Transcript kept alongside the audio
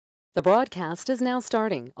The broadcast is now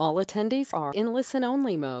starting. All attendees are in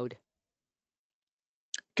listen-only mode.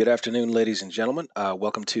 Good afternoon, ladies and gentlemen.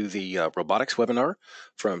 Welcome to the robotics webinar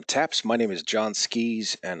from TAPS. My name is John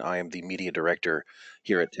Skees, and I am the media director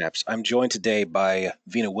here at TAPS. I'm joined today by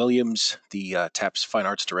Vina Williams, the TAPS Fine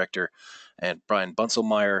Arts Director, and Brian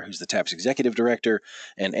Bunselmeyer, who's the TAPS Executive Director,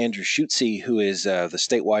 and Andrew Schutze, who is the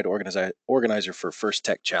statewide organizer for First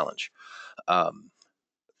Tech Challenge.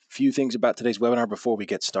 Few things about today's webinar before we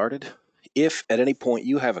get started. If at any point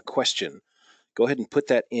you have a question, go ahead and put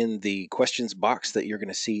that in the questions box that you're going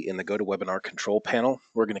to see in the GoToWebinar control panel.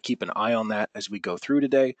 We're going to keep an eye on that as we go through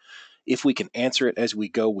today. If we can answer it as we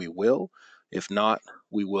go, we will. If not,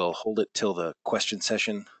 we will hold it till the question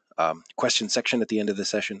section at the end of the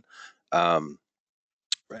session.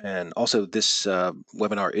 And also, this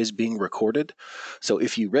webinar is being recorded. So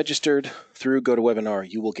if you registered through GoToWebinar,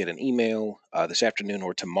 you will get an email this afternoon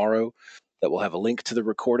or tomorrow that will have a link to the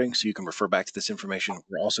recording so you can refer back to this information.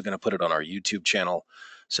 We're also going to put it on our YouTube channel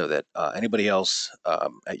so that anybody else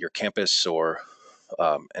at your campus or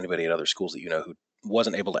anybody at other schools that you know who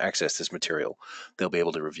wasn't able to access this material, they'll be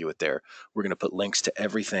able to review it there. We're going to put links to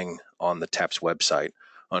everything on the TAPS website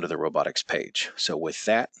under the robotics page. So with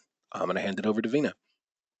that, I'm going to hand it over to Vina.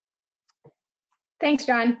 Thanks,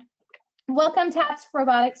 John. Welcome, TAPS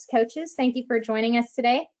Robotics coaches. Thank you for joining us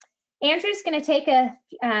today. Andrew's going to take a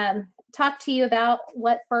talk to you about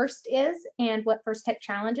what FIRST is and what First Tech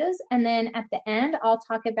Challenge is, and then at the end, I'll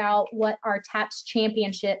talk about what our TAPS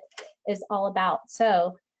Championship is all about.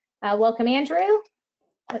 So, welcome, Andrew.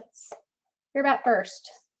 Let's hear about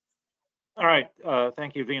FIRST. All right,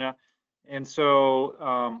 thank you, Vina. And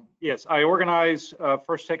so, yes, I organize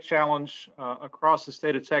First Tech Challenge across the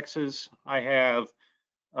state of Texas. I have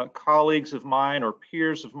colleagues of mine or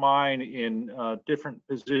peers of mine in different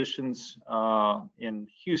positions in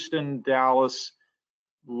Houston, Dallas,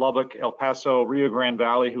 Lubbock, El Paso, Rio Grande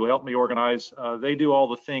Valley, who help me organize. They do all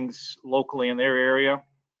the things locally in their area.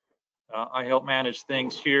 I help manage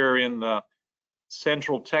things here in the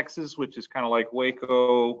Central Texas, which is kind of like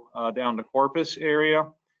Waco down to Corpus area.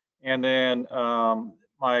 And then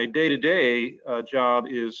my day-to-day job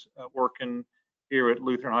is working here at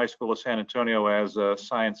Lutheran High School of San Antonio as a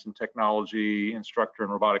science and technology instructor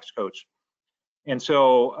and robotics coach. And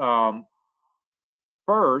so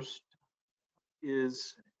FIRST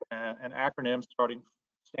is an acronym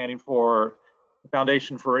standing for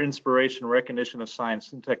Foundation for Inspiration and Recognition of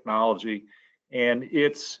Science and Technology. And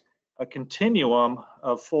it's a continuum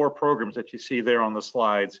of 4 programs that you see there on the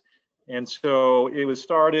slides. And so it was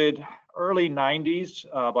started early 90s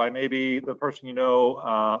by maybe the person you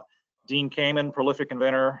know, Dean Kamen, prolific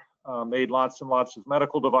inventor, made lots and lots of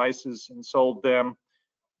medical devices and sold them.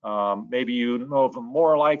 Maybe you know of him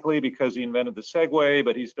more likely because he invented the Segway,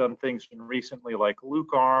 but he's done things recently like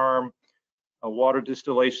Luke Arm, water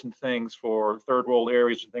distillation things for third world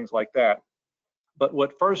areas and things like that. But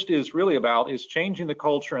what FIRST is really about is changing the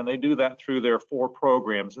culture, and they do that through their 4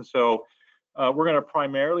 programs. And so we're going to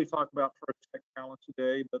primarily talk about First Tech Challenge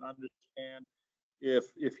today, but understand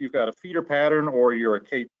if you've got a feeder pattern or you're a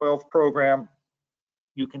K-12 program,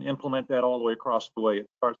 you can implement that all the way across the way. It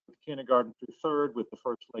starts with kindergarten through 3rd with the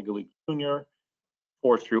First Lego League Junior,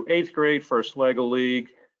 4th through 8th grade, First Lego League.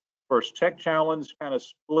 First Tech Challenge kind of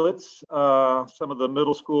splits some of the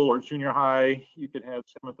middle school or junior high. You could have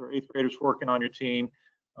 7th or 8th graders working on your team,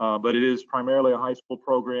 but it is primarily a high school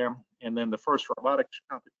program. And then the First Robotics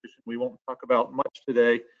competition, we won't talk about much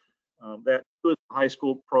today. That is a high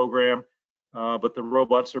school program, but the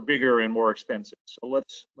robots are bigger and more expensive. So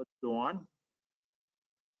let's go on.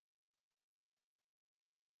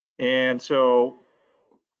 And so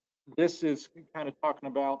this is kind of talking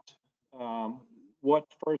about what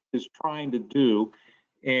FIRST is trying to do.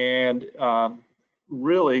 And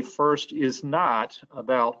really, FIRST is not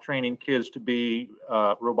about training kids to be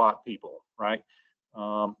robot people, right?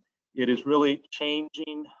 It is really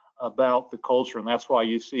changing about the culture. And that's why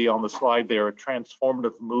you see on the slide there a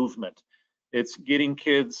transformative movement. It's getting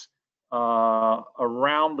kids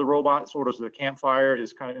around the robot, sort of the campfire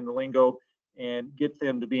is kind of in the lingo, and get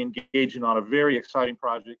them to be engaging on a very exciting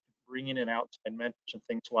project, bringing in outside mentors and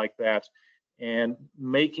things like that, and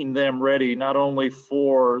making them ready not only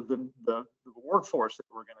for the workforce that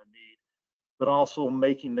we're going to need, but also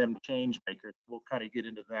making them change makers. We'll kind of get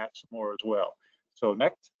into that some more as well. So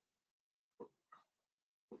next.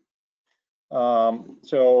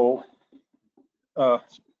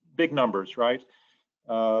 Big numbers, right?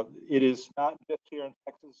 It is not just here in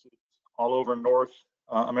Texas, it's all over North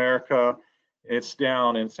America. It's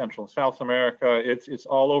down in Central and South America. It's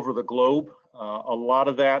all over the globe. A lot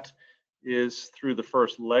of that is through the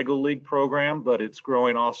first Lego League program, but it's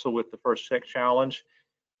growing also with the First Tech Challenge.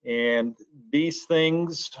 And these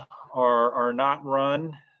things are not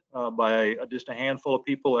run by just a handful of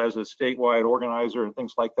people as a statewide organizer and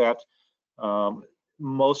things like that.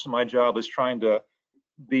 Most of my job is trying to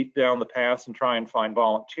beat down the path and try and find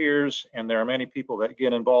volunteers, and there are many people that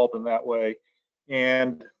get involved in that way.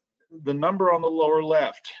 And the number on the lower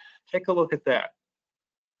left, take a look at that.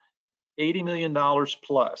 $80 million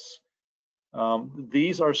plus.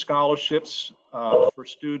 These are scholarships for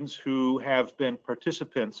students who have been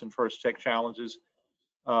participants in First Tech Challenges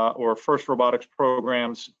or First Robotics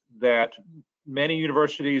programs that many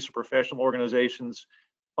universities or professional organizations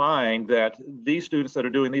find that these students that are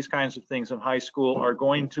doing these kinds of things in high school are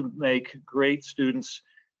going to make great students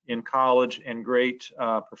in college and great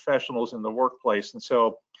professionals in the workplace. And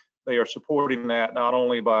so they are supporting that not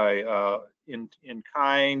only by in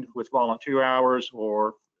kind with volunteer hours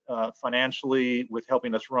or financially with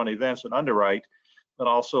helping us run events and underwrite, but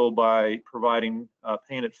also by providing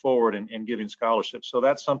paying it forward and giving scholarships. So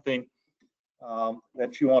that's something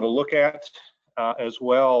that you want to look at, as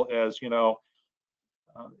well as,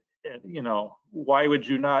 why would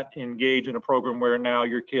you not engage in a program where now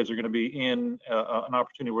your kids are going to be in an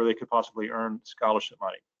opportunity where they could possibly earn scholarship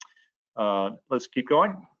money? Let's keep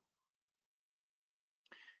going.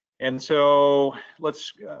 And so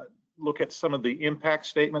let's look at some of the impact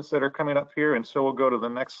statements that are coming up here. And so we'll go to the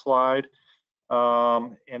next slide.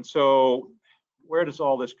 And so where does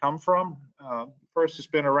all this come from? First, it's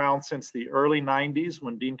been around since the early 90s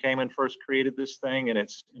when Dean Kamen first created this thing, and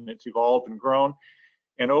it's evolved and grown.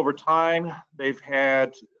 And over time, they've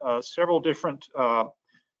had several different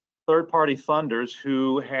third-party funders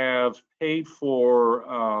who have paid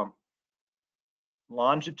for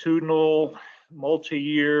longitudinal,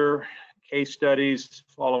 multi-year case studies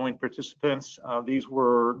following participants. These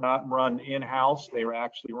were not run in-house. They were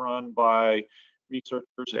actually run by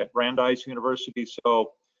researchers at Brandeis University.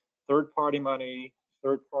 So third-party money,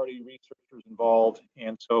 third-party researchers involved.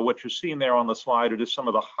 And so what you're seeing there on the slide are just some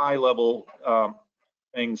of the high-level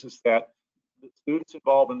things, is that the students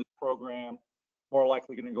involved in this program more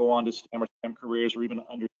likely going to go on to STEM or STEM careers, or even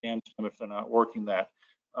understand STEM if they're not working that.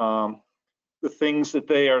 The things that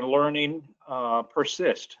they are learning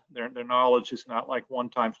persist. Their knowledge is not like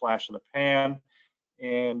one-time flash in the pan.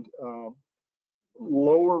 And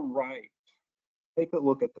lower right, take a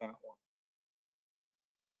look at that one.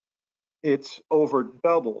 It's over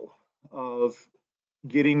double of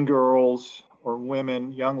getting girls or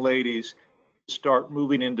women, young ladies, start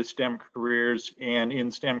moving into STEM careers, and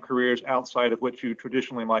in STEM careers outside of what you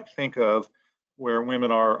traditionally might think of, where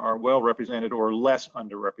women are well represented or less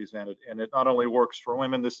underrepresented. And it not only works for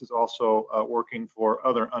women, this is also working for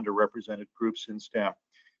other underrepresented groups in STEM.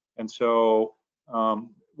 And so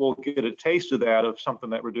we'll get a taste of that, of something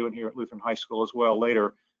that we're doing here at Lutheran High School as well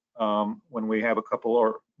later, when we have a couple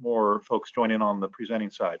or more folks join in on the presenting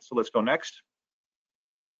side. So let's go next.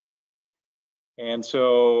 And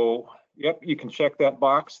so, yep, you can check that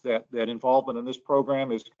box. That involvement in this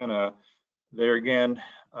program is gonna, there again,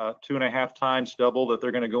 2.5 times double that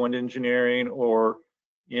they're going to go into engineering or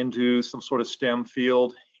into some sort of STEM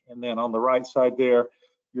field. And then on the right side there,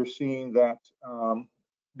 you're seeing that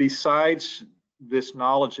besides this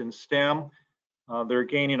knowledge in STEM, they're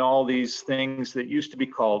gaining all these things that used to be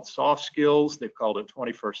called soft skills. They've called it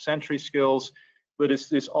 21st century skills, but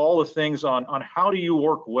it's all the things on how do you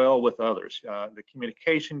work well with others, the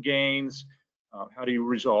communication gains, how do you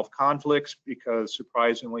resolve conflicts? Because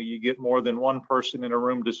surprisingly, you get more than one person in a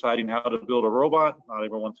room deciding how to build a robot. Not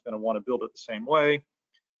everyone's going to want to build it the same way.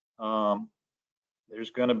 There's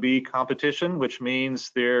going to be competition, which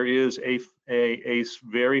means there is a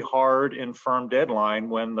very hard and firm deadline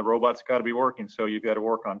when the robot's got to be working. So you've got to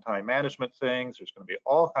work on time management things. There's going to be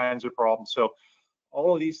all kinds of problems. So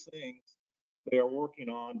all of these things they are working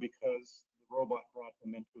on because the robot brought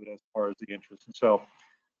them into it as far as the interest. And so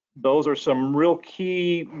those are some real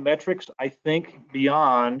key metrics, I think,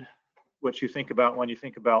 beyond what you think about when you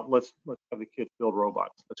think about let's have the kids build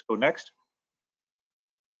robots. Let's go next.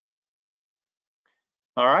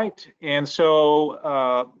 All right, and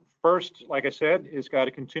so first, like I said, it's got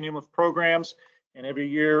a continuum of programs, and every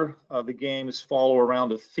year the games follow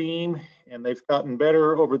around a theme, and they've gotten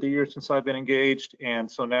better over the years since I've been engaged,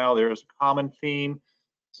 and so now there's a common theme.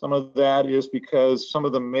 Some of that is because some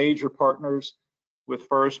of the major partners with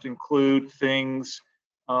FIRST include things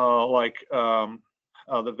like the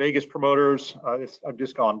Vegas promoters. I've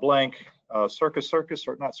just gone blank. Circus,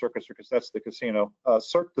 or not Circus, that's the casino.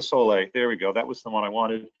 Cirque du Soleil, there we go. That was the one I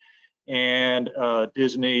wanted. And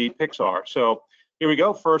Disney, Pixar. So here we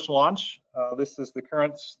go, first launch. This is the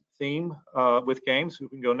current theme with games. We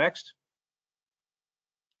can go next.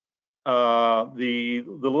 The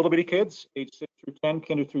little bitty kids, age 6 through 10,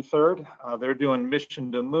 kinder through third, they're doing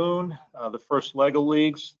Mission to Moon, the first Lego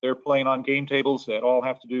leagues. They're playing on game tables that all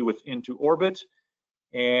have to do with Into Orbit.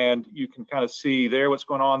 And you can kind of see there what's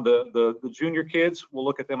going on. The junior kids, we'll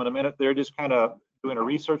look at them in a minute. They're just kind of doing a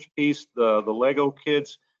research piece. The Lego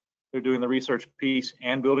kids, they're doing the research piece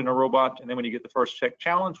and building a robot. And then when you get the first tech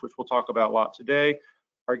challenge, which we'll talk about a lot today,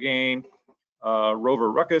 our game,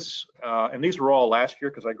 Rover Ruckus, and these were all last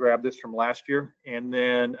year because I grabbed this from last year. And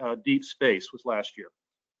then Deep Space was last year.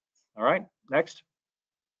 All right, next.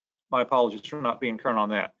 My apologies for not being current on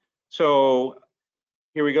that. So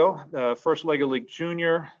here we go. First Lego League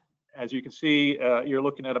Junior. As you can see, you're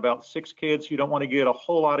looking at about 6 kids. You don't want to get a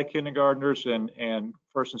whole lot of kindergartners and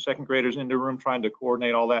first and second graders into the room trying to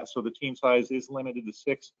coordinate all that. So the team size is limited to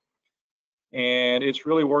 6. And it's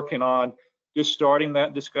really working on just starting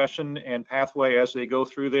that discussion and pathway as they go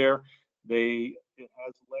through there. It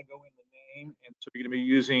has Lego in the name, and so you're going to be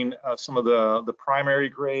using some of the primary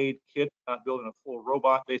grade kit, not building a full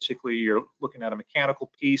robot. Basically, you're looking at a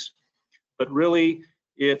mechanical piece, but really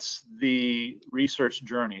it's the research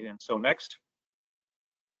journey. And so next,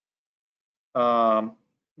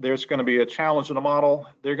 there's going to be a challenge in the model.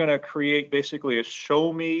 They're going to create basically a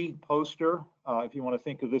show me poster. If you want to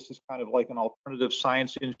think of this as kind of like an alternative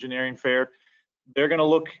science engineering fair, they're going to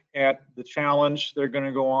look at the challenge. They're going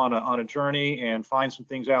to go on a journey and find some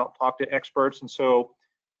things out, talk to experts. And so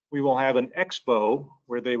we will have an expo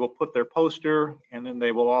where they will put their poster, and then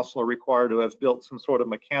they will also require to have built some sort of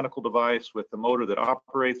mechanical device with the motor that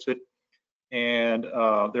operates it. And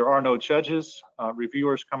there are no judges.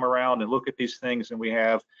 Reviewers come around and look at these things, and we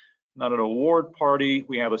have not an award party.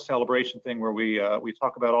 We have a celebration thing where we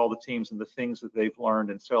talk about all the teams and the things that they've learned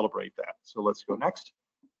and celebrate that. So let's go next.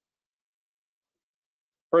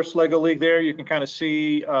 First Lego League there, you can kind of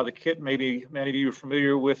see the kit. Maybe many of you are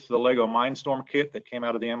familiar with the Lego Mindstorm kit that came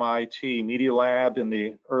out of the MIT Media Lab in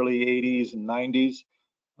the early 80s and 90s.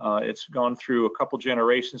 It's gone through a couple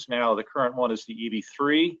generations now. The current one is the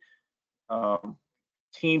EV3.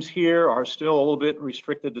 Teams here are still a little bit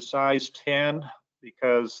restricted to size 10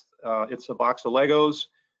 because it's a box of Legos,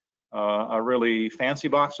 a really fancy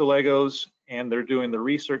box of Legos, and they're doing the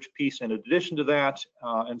research piece in addition to that.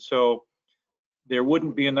 And so there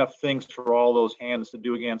wouldn't be enough things for all those hands to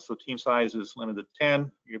do again. So team size is limited to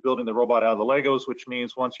 10. You're building the robot out of the Legos, which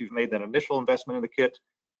means once you've made that initial investment in the kit,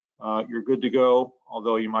 you're good to go,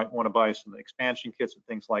 although you might want to buy some expansion kits and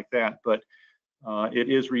things like that. But it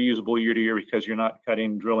is reusable year to year because you're not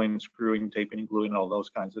cutting, drilling, screwing, taping, and gluing, all those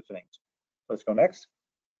kinds of things. Let's go next.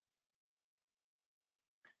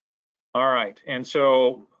 All right, and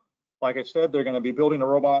so like I said, they're going to be building a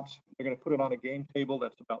robot. They're going to put it on a game table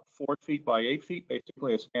that's about 4 feet by 8 feet,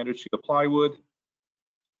 basically a standard sheet of plywood.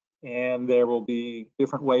 And there will be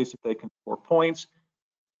different ways that they can score points.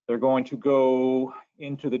 They're going to go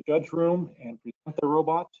into the judge room and present their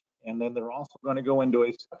robot. And then they're also going to go into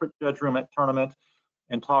a separate judge room at tournament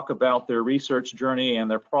and talk about their research journey and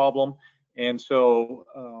their problem. And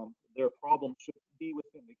so their problem should be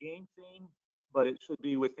within the game theme, but it should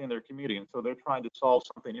be within their community. And so they're trying to solve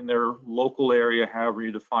something in their local area, however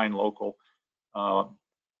you define local.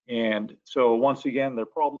 And so once again, they're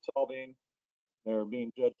problem solving, they're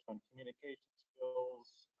being judged on communication skills,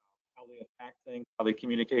 how they attack things, how they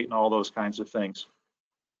communicate, and all those kinds of things.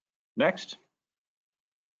 Next.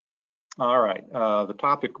 All right, the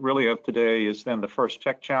topic really of today is then the first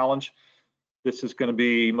tech challenge. This is going to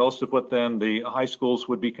be most of what then the high schools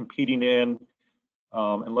would be competing in,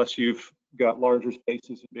 unless you've got larger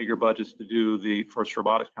spaces and bigger budgets to do the first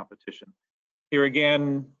robotics competition. Here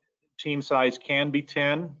again, team size can be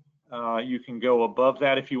 10. You can go above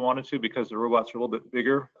that if you wanted to because the robots are a little bit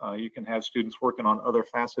bigger. You can have students working on other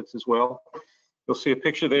facets as well. You'll see a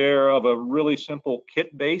picture there of a really simple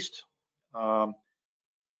kit-based.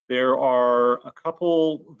 There are a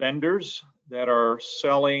couple vendors that are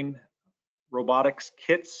selling robotics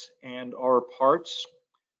kits and or parts.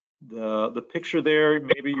 The picture there,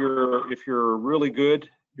 maybe if you're really good,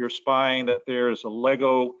 you're spying that there's a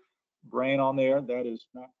Lego brain on there. That is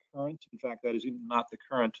not current. In fact, that is even not the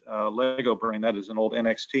current Lego brain. That is an old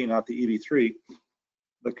NXT, not the EV3.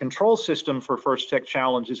 The control system for First Tech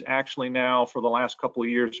Challenge is actually now, for the last couple of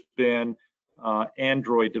years, been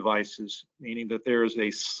Android devices, meaning that there is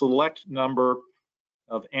a select number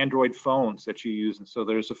of Android phones that you use. And so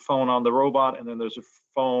there's a phone on the robot, and then there's a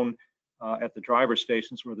phone at the driver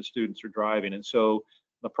stations where the students are driving. And so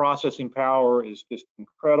the processing power is just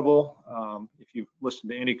incredible. If you've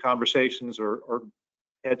listened to any conversations or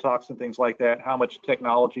TED Talks and things like that, how much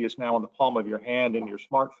technology is now in the palm of your hand in your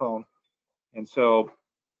smartphone. And so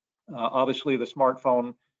obviously the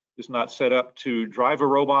smartphone is not set up to drive a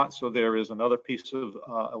robot, so there is another piece of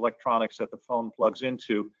electronics that the phone plugs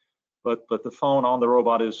into. But the phone on the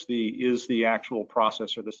robot is the actual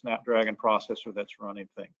processor, the Snapdragon processor that's running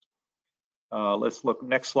things. Let's look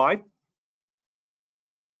next slide.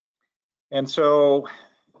 And so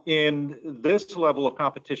in this level of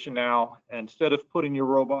competition now, instead of putting your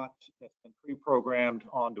robot that's been pre-programmed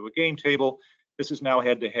onto a game table, this is now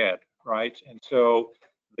head-to-head, right? And so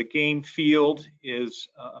the game field is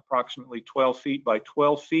approximately 12 feet by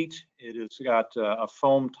 12 feet. It has got a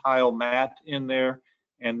foam tile mat in there,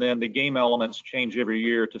 and then the game elements change every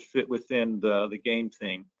year to fit within the game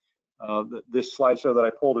theme. This slideshow that I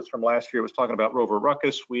pulled is from last year. It was talking about Rover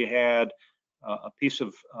Ruckus. We had a piece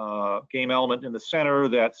of game element in the center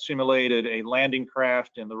that simulated a landing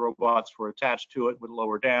craft, and the robots were attached to it, would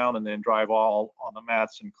lower down and then drive all on the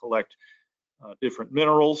mats and collect different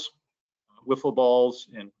minerals, wiffle balls,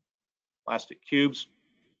 and plastic cubes,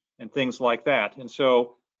 and things like that. And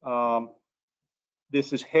so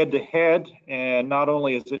this is head-to-head, and not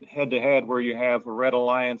only is it head-to-head where you have a red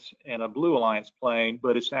alliance and a blue alliance playing,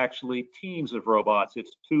 but it's actually teams of robots.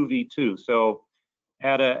 It's 2v2. So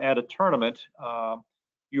at a tournament,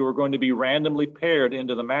 you are going to be randomly paired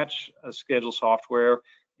into the match schedule software,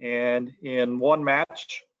 and in one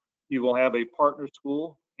match, you will have a partner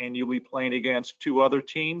school, and you'll be playing against two other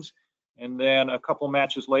teams. And then a couple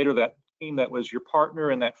matches later, that team that was your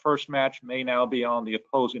partner in that first match may now be on the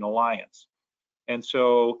opposing alliance. And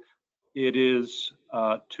so it is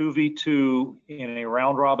 2v2 in a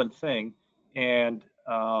round robin thing. And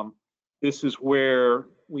this is where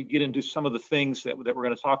we get into some of the things that we're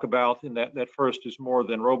going to talk about. And that first is more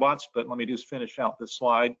than robots, but let me just finish out this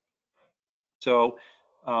slide. So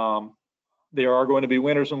there are going to be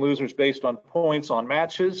winners and losers based on points on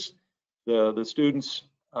matches. The students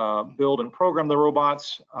build and program the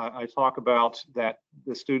robots. I talk about that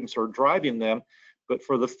the students are driving them, but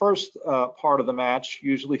for the first part of the match,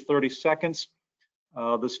 usually 30 seconds,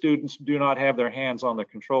 the students do not have their hands on the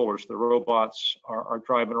controllers. The robots are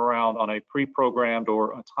driving around on a pre-programmed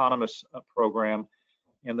or autonomous program.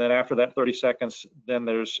 And then after that 30 seconds, then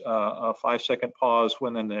there's a 5-second pause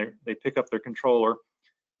when then they pick up their controller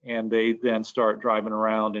and they then start driving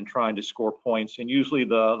around and trying to score points. And usually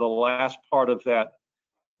the last part of that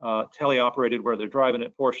teleoperated where they're driving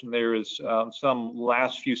it portion, there is some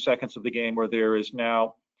last few seconds of the game where there is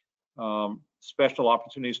now special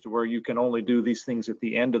opportunities to where you can only do these things at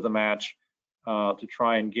the end of the match to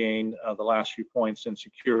try and gain the last few points and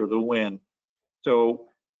secure the win. So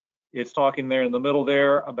it's talking there in the middle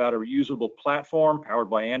there about a reusable platform powered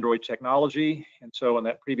by Android technology. And so in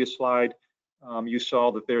that previous slide, you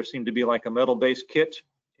saw that there seemed to be like a metal-based kit,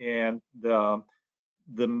 and the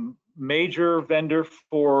major vendor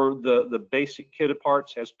for the basic kit of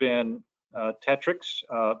parts has been Tetrix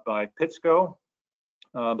by Pitsco,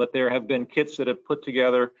 but there have been kits that have put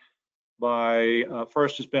together by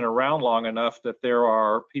First has been around long enough that there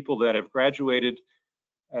are people that have graduated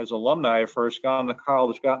as alumni at First, gone to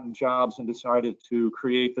college, gotten jobs, and decided to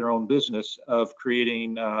create their own business of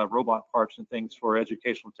creating robot parts and things for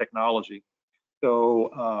educational technology.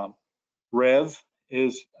 So Rev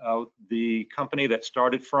is the company that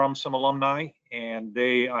started from some alumni, and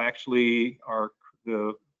they actually are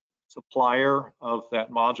the supplier of that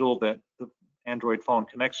module that the Android phone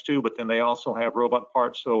connects to, but then they also have robot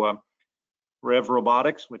parts. So Rev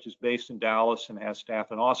Robotics, which is based in Dallas and has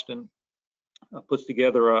staff in Austin, puts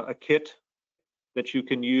together a kit that you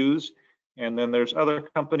can use. And then there's other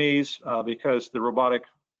companies because the robotic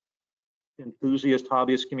enthusiast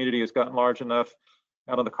hobbyist community has gotten large enough.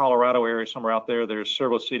 Out in the Colorado area, somewhere out there, there's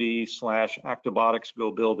Servo City / Actobotics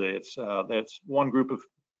Go Build It. That's one group of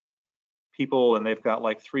people, and they've got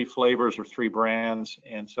like 3 flavors or 3 brands.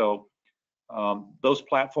 And so those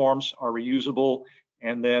platforms are reusable.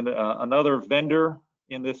 And then another vendor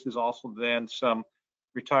in this is also then some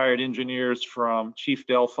retired engineers from Chief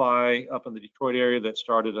Delphi up in the Detroit area that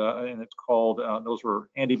started, and it's called, those were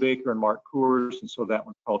Andy Baker and Mark Coors, and so that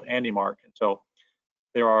one's called Andy Mark. And so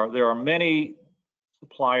there are many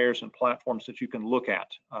suppliers and platforms that you can look at.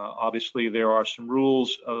 Obviously, there are some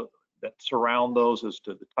rules that surround those as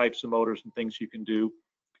to the types of motors and things you can do.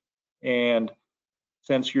 And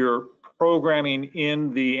since you're programming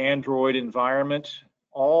in the Android environment,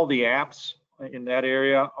 all the apps in that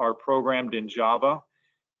area are programmed in Java.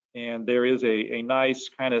 And there is a nice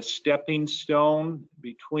kind of stepping stone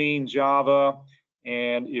between Java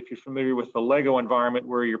and, if you're familiar with the Lego environment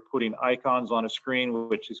where you're putting icons on a screen,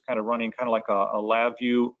 which is kind of running kind of like a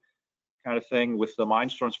LabVIEW kind of thing with the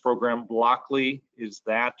Mindstorms program. Blockly is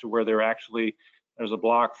that, to where there's a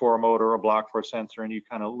block for a motor, a block for a sensor, and you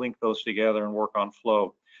kind of link those together and work on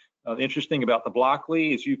flow. The interesting about the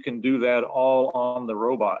Blockly is you can do that all on the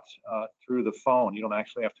robot through the phone. You don't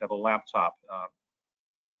actually have to have a laptop.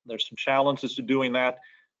 There's some challenges to doing that,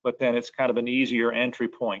 but then it's kind of an easier entry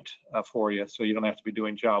point for you, so you don't have to be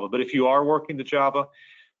doing Java. But if you are working the Java,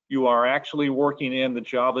 you are actually working in the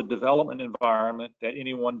Java development environment that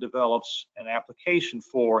anyone develops an application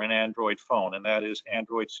for an Android phone, and that is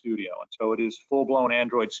Android Studio. And so it is full-blown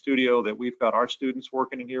Android Studio that we've got our students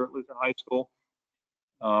working in here at Lutheran High School.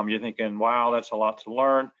 You're thinking, wow, that's a lot to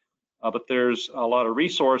learn, but there's a lot of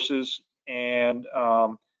resources and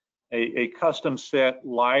a custom set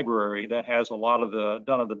library that has a lot of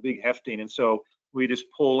the big hefting. And so we just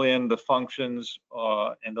pull in the functions,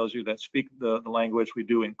 and those of you that speak the language, we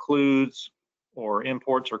do includes or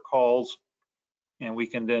imports or calls, and we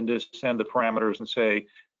can then just send the parameters and say,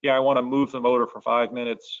 yeah, I want to move the motor for 5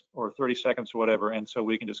 minutes or 30 seconds or whatever, and so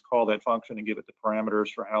we can just call that function and give it the parameters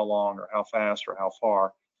for how long or how fast or how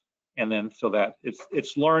far, and then so that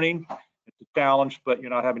it's learning. It's a challenge, but you're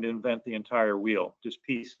not having to invent the entire wheel, just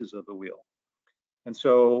pieces of the wheel. And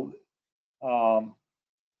so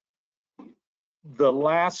the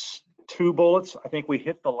last two bullets, I think we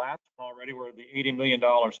hit the last one already, were the $80 million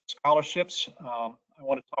scholarships. I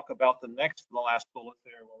want to talk about the last bullet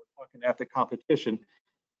there, where we're talking at the competition.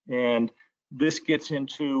 And this gets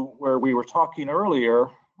into where we were talking earlier,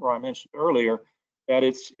 or I mentioned earlier, that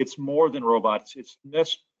it's more than robots. It's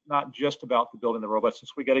not just about the building the robots,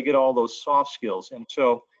 since we got to get all those soft skills. And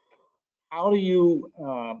so how do you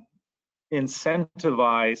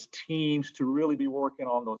incentivize teams to really be working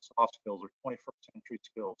on those soft skills or 21st century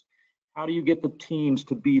skills? How do you get the teams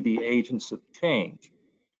to be the agents of change?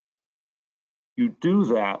 You do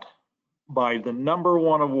that by the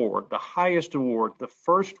 #1 award, the highest award. The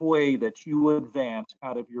first way that you advance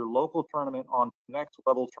out of your local tournament on next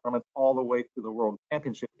level tournament all the way to the World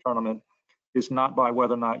Championship tournament is not by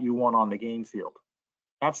whether or not you won on the game field.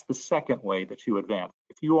 That's the second way that you advance.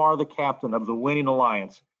 If you are the captain of the winning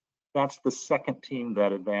alliance, that's the second team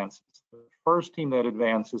that advances. The first team that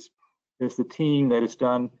advances is the team that has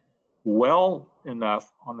done well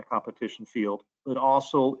enough on the competition field, but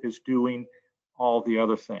also is doing all the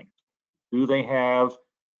other things. Do they have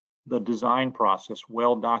the design process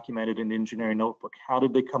well documented in the engineering notebook? How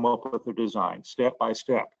did they come up with their design, step by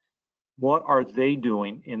step? What are they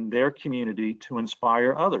doing in their community to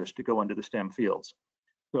inspire others to go into the STEM fields?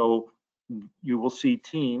 So you will see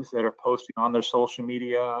teams that are posting on their social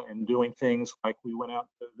media and doing things like, we went out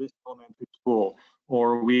to this elementary school,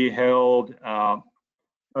 or we held a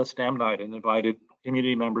STEM night and invited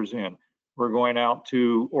community members in. We're going out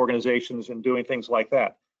to organizations and doing things like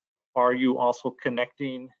that. Are you also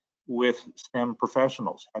connecting with STEM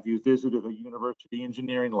professionals? Have you visited a university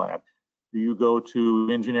engineering lab? Do you go to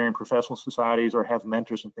engineering professional societies or have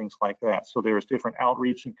mentors and things like that? So there's different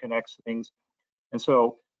outreach and connects things. And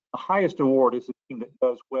so the highest award is the team that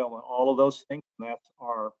does well in all of those things, and that's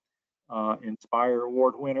our Inspire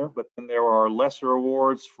Award winner. But then there are lesser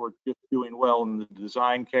awards for just doing well in the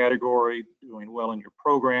design category, doing well in your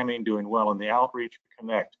programming, doing well in the outreach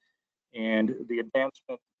connect. And the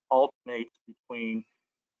advancement alternates between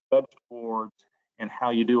judge awards and how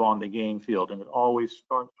you do on the game field. And it always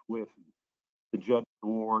starts with the judge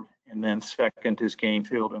award, and then second is game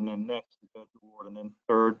field, and then next the judge award, and then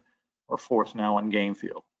third or fourth now on game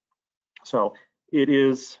field. So it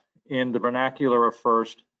is, in the vernacular of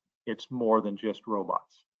FIRST, it's more than just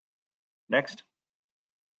robots. Next.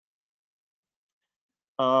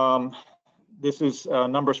 This is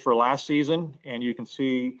numbers for last season, and you can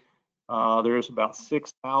see there's about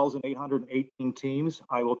 6,818 teams.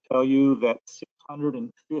 I will tell you that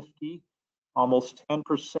 650, almost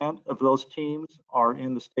 10% of those teams are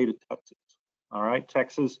in the state of Texas. All right,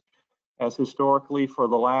 Texas has historically, for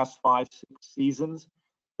the last 5-6 seasons,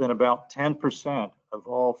 been about 10% of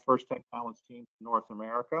all First Tech Challenge teams in North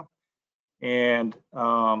America. And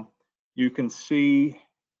you can see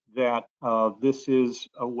that this is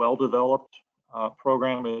a well-developed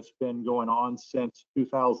program. It's been going on since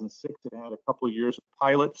 2006. It had a couple of years of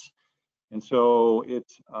pilots. And so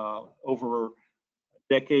it's over a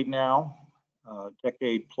decade now,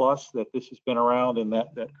 decade plus, that this has been around, and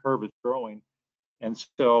that curve is growing. And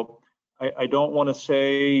so I don't want to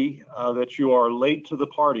say that you are late to the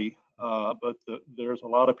party, but there's a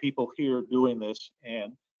lot of people here doing this.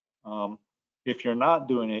 And if you're not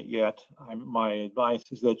doing it yet, my advice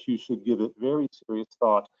is that you should give it very serious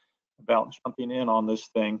thought about jumping in on this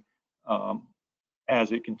thing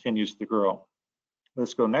as it continues to grow.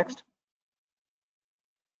 Let's go next.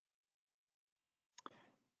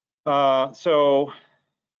 So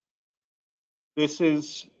this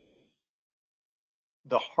is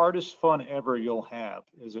the hardest fun ever you'll have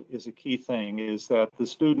is a key thing, is that the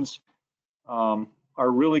students are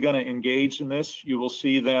really going to engage in this. You will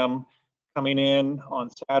see them coming in on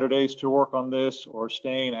Saturdays to work on this, or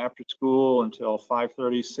staying after school until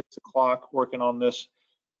 5:30, 6 o'clock working on this.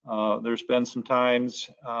 There's been some times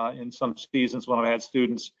in some seasons when I've had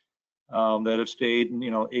students that have stayed,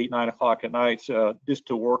 8, 9 o'clock at night just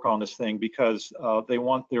to work on this thing, because they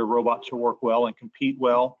want their robot to work well and compete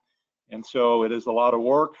well. And so it is a lot of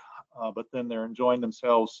work, but then they're enjoying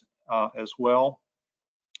themselves as well.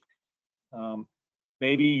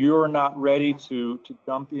 Maybe you're not ready to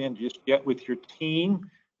jump in just yet with your team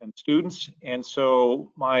and students. And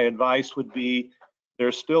so my advice would be,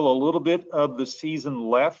 there's still a little bit of the season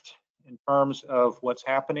left in terms of what's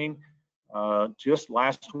happening. Just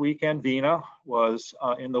last weekend, Vina was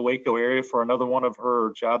in the Waco area for another one of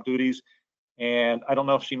her job duties. And I don't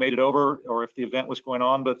know if she made it over or if the event was going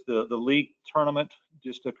on, but the league tournament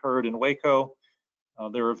just occurred in Waco.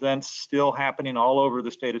 There are events still happening all over the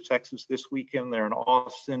state of Texas this weekend. They're in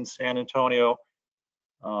Austin, San Antonio,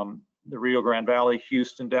 the Rio Grande Valley,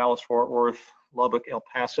 Houston, Dallas, Fort Worth, Lubbock, El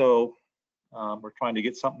Paso. We're trying to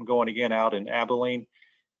get something going again out in Abilene.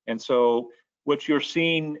 And so what you're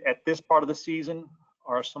seeing at this part of the season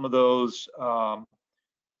are some of those,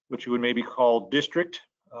 what you would maybe call district,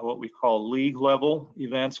 what we call league level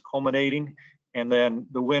events culminating. And then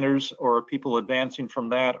the winners or people advancing from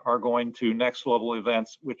that are going to next level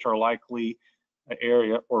events, which are likely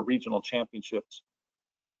area or regional championships.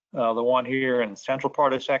 The one here in central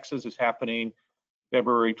part of Texas is happening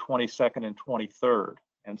February 22nd and 23rd.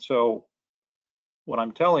 And so what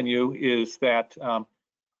I'm telling you is that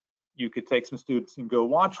you could take some students and go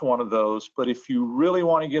watch one of those, but if you really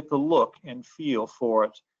want to get the look and feel for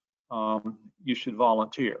it, you should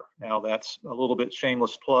volunteer. Now that's a little bit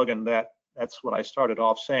shameless plug, and that's what I started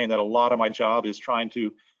off saying, that a lot of my job is trying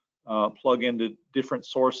to plug into different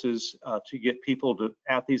sources to get people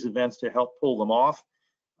at these events to help pull them off.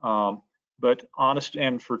 But honest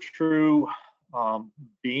and for true,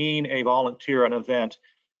 being a volunteer at an event,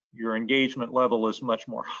 your engagement level is much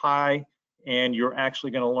more high, and you're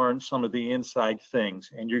actually going to learn some of the inside things,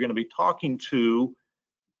 and you're going to be talking to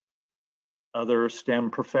other STEM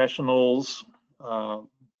professionals,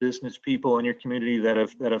 business people in your community that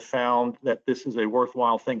have found that this is a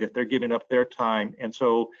worthwhile thing, that they're giving up their time. And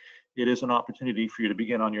so it is an opportunity for you to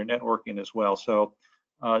begin on your networking as well. So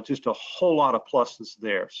just a whole lot of pluses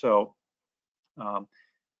there. So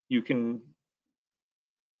you can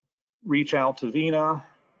reach out to Vina.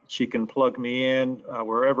 She can plug me in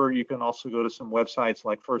wherever. You can also go to some websites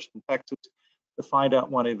like First in Texas to find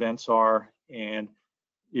out when events are. And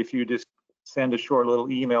if you just send a short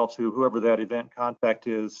little email to whoever that event contact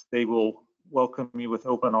is, they will welcome you with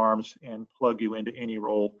open arms and plug you into any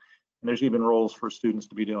role. And there's even roles for students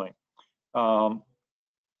to be doing.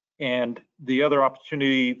 And the other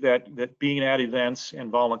opportunity that being at events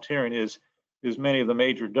and volunteering is many of the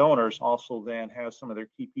major donors also then have some of their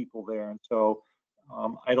key people there. And so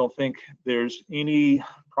I don't think there's any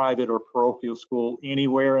private or parochial school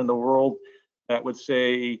anywhere in the world that would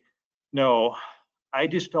say, no, I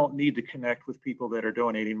just don't need to connect with people that are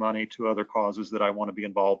donating money to other causes that I want to be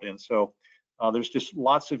involved in. So there's just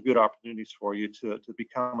lots of good opportunities for you to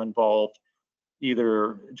become involved,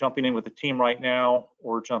 either jumping in with the team right now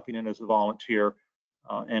or jumping in as a volunteer.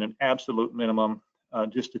 And an absolute minimum,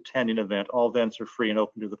 just attending an event. All events are free and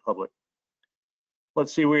open to the public.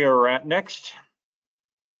 Let's see where we're at next.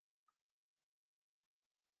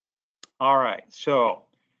 All right, so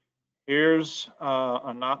here's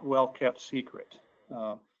a not well kept secret.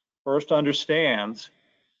 First, understands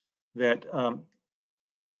that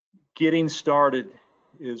getting started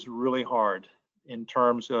is really hard in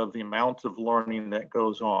terms of the amount of learning that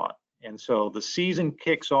goes on. And so the season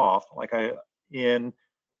kicks off in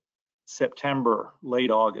September,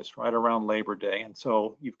 late August, right around Labor Day. And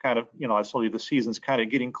so you've kind of, I told you the season's kind of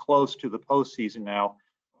getting close to the postseason now,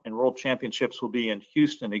 and World Championships will be in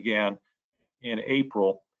Houston again in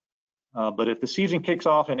April. But if the season kicks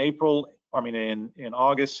off in in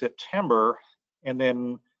August, September, and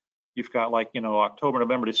then you've got October,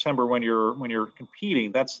 November, December when you're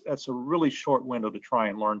competing, that's a really short window to try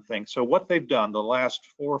and learn things. So what they've done the last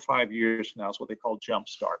 4 or 5 years now is what they call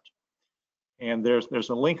Jumpstart. And there's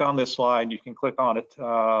a link on this slide. You can click on it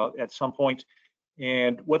at some point.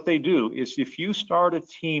 And what they do is, if you start a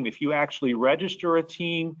team, if you actually register a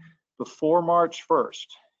team before March 1st,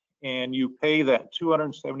 and you pay that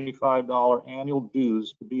 $275 annual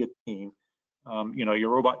dues to be a team, your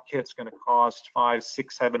robot kit's going to cost $500,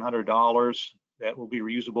 $600, $700. that will be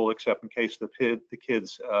reusable, except in case the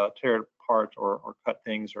kids tear it apart or cut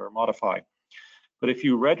things or modify. But if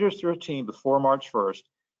you register a team before March 1st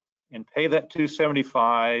and pay that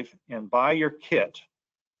 $275 and buy your kit,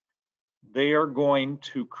 they are going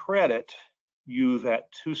to credit you that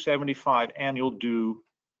 $275 annual due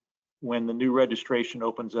when the new registration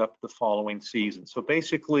opens up the following season. So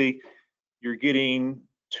basically, you're getting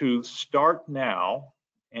to start now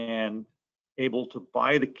and able to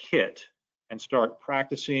buy the kit and start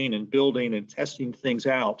practicing and building and testing things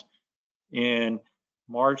out in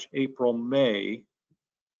March, April, May,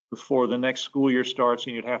 before the next school year starts,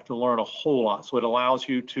 and you'd have to learn a whole lot. So it allows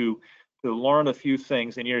you to learn a few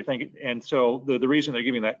things, and you're thinking, and so the reason they're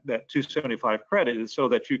giving that $275 credit is so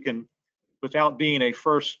that you can, without being a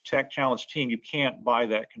first tech challenge team, you can't buy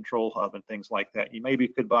that control hub and things like that. You maybe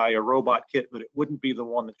could buy a robot kit, but it wouldn't be the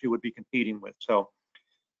one that you would be competing with. So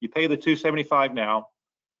you pay the $275 now,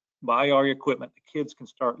 buy all your equipment, the kids can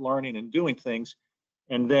start learning and doing things,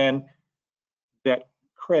 and then that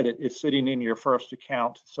credit is sitting in your first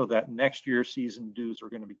account so that next year's season dues are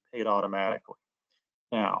going to be paid automatically.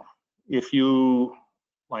 Now, if you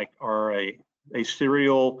are a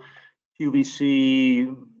serial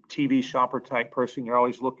QVC TV shopper type person, you're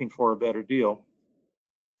always looking for a better deal.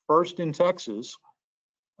 First in Texas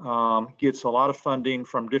gets a lot of funding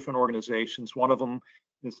from different organizations. One of them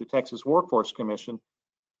is the Texas Workforce Commission.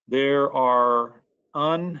 There are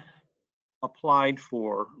unapplied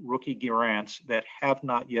for rookie grants that have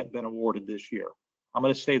not yet been awarded this year. I'm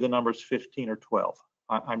going to say the number is 15 or 12.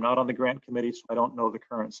 I'm not on the grant committee, so I don't know the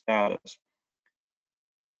current status.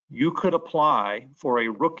 You could apply for a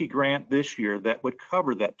rookie grant this year that would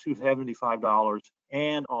cover that $275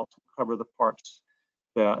 and also cover the parts,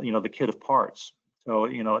 the kit of parts. So,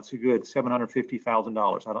 it's a good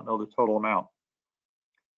 $750,000. I don't know the total amount.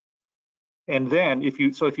 And then if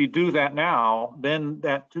you do that now, then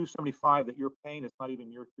that $275 that you're paying is not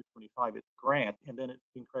even your $275, it's grant, and then it's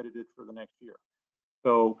being credited for the next year.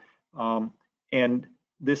 So, and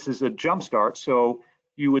this is a jump start. So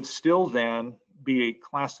you would still then be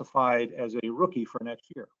classified as a rookie for next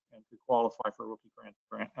year and to qualify for a rookie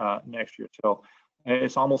grant next year. So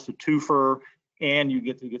it's almost a twofer, and you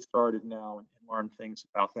get to get started now and learn things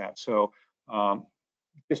about that. So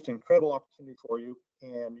just an incredible opportunity for you.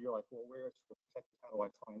 And you're like, well, where is the tech? How do I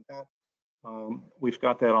find that? We've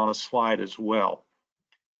got that on a slide as well.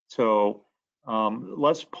 So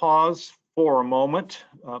let's pause for a moment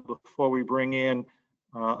before we bring in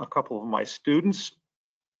a couple of my students.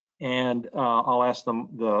 And I'll ask them,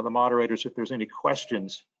 the moderators, if there's any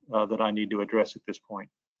questions that I need to address at this point.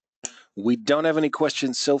 We don't have any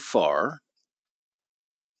questions so far.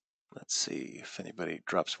 Let's see if anybody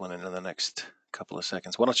drops one in the next couple of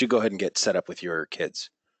seconds. Why don't you go ahead and get set up with your kids?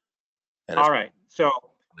 All right. So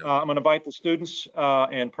I'm going to invite the students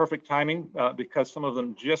and perfect timing because some of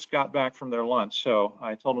them just got back from their lunch. So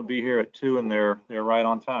I told them to be here at 2 and they're right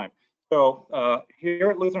on time. So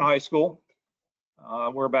here at Lutheran High School,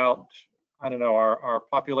 we're about, I don't know, our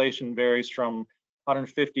population varies from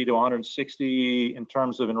 150 to 160 in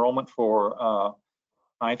terms of enrollment for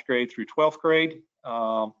 9th grade through 12th grade.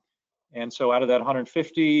 And so out of that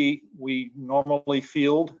 150, we normally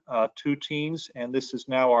field 2 teams, and this is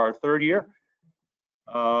now our 3rd year,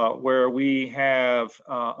 where we have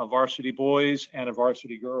a varsity boys and a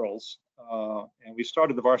varsity girls. And we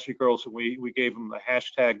started the varsity girls, and we gave them the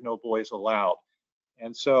hashtag No Boys Allowed.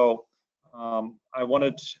 And so I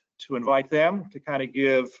wanted to invite them to kind of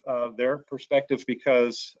give their perspective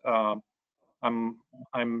because my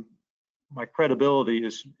credibility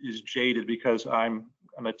is jaded because I'm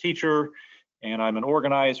a teacher and I'm an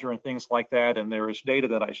organizer and things like that, and there is data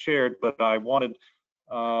that I shared, but I wanted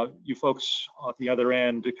you folks at the other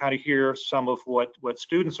end to kind of hear some of what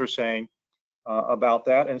students are saying about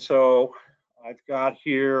that. And so I've got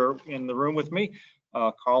here in the room with me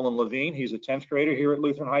Colin Levine. He's a 10th grader here at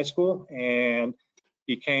Lutheran High School, and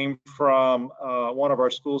he came from one of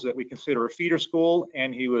our schools that we consider a feeder school,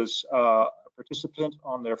 and he was a participant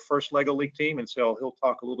on their first LEGO League team, and so he'll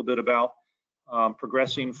talk a little bit about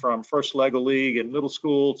progressing from first LEGO League in middle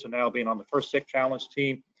school to now being on the First Tech Challenge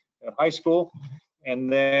team at high school. And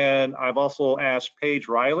then I've also asked Paige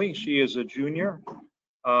Riley. She is a junior.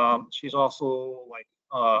 She's also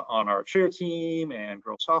on our cheer team and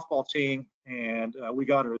girls softball team, and we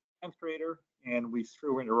got her as a 10th grader, and we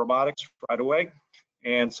threw her into robotics right away.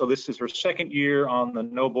 And so this is her 2nd year on the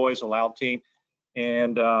No Boys Allowed team,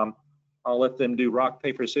 and I'll let them do rock,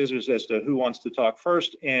 paper, scissors as to who wants to talk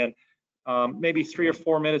first, and maybe 3 or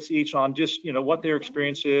 4 minutes each on just what their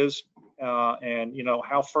experience is, and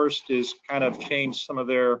how First is kind of changed some of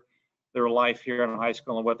their life here in high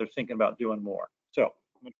school and what they're thinking about doing more.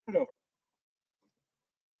 I'm going to put it over.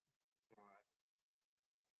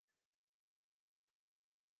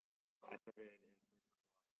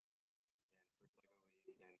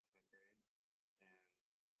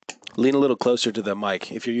 Lean a little closer to the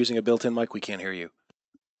mic. If you're using a built-in mic, we can't hear you.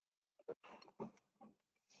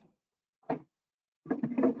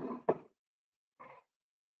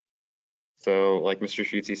 So like Mr.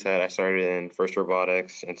 Schutze said, I started in first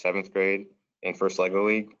robotics in 7th grade in first LEGO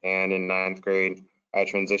League, and in 9th grade, I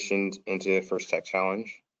transitioned into first tech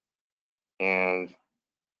challenge. And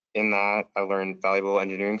in that, I learned valuable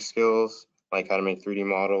engineering skills, like how to make 3D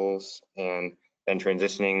models, and then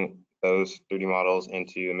transitioning those 3D models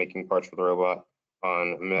into making parts for the robot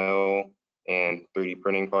on mill and 3D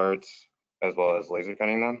printing parts, as well as laser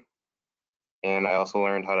cutting them. And I also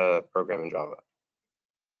learned how to program in Java.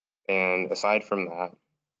 And aside from that,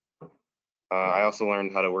 I also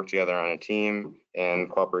learned how to work together on a team and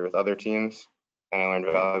cooperate with other teams. And I learned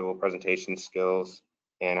valuable presentation skills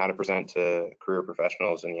and how to present to career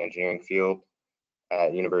professionals in the engineering field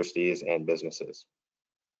at universities and businesses.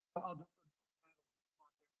 But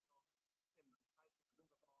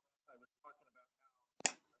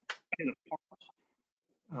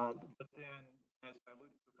then, as I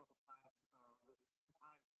alluded to a couple times, the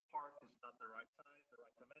design part is not the right size, the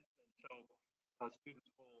right dimension. So students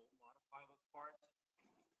will modify those parts.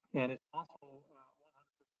 And it's also 100%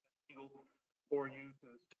 legal for you to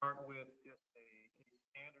start with just a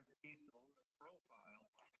standard piece of profile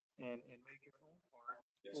and make your own part,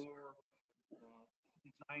 or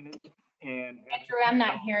design it and Andrew, I'm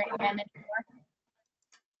not hearing them anymore.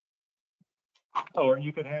 or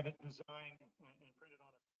you could have it designed and printed on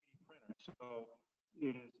a 3D printer. So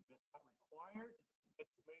it is not required that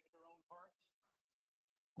you make your own parts,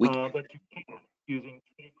 but you can using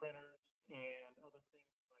 3D printers and other things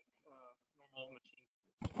like normal machines.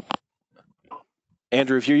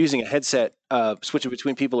 Andrew, if you're using a headset, switch it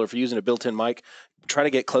between people, or if you're using a built-in mic, try to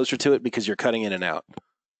get closer to it because you're cutting in and out.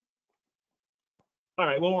 All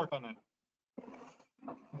right, we'll work on that.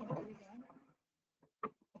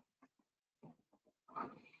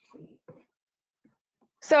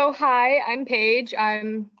 So hi, I'm Paige.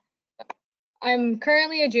 I'm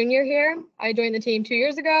currently a junior here. I joined the team 2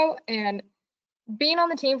 years ago, and being on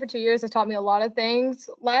the team for 2 years has taught me a lot of things.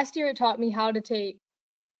 Last year, it taught me how to take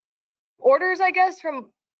orders, I guess, from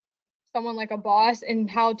someone like a boss and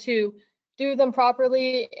how to do them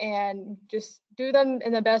properly and just do them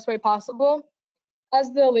in the best way possible.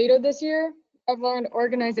 As the leader this year, I've learned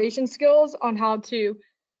organization skills on how to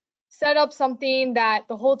set up something that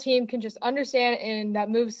the whole team can just understand and that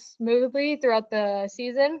moves smoothly throughout the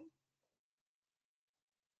season.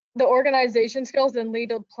 The organization skills then lead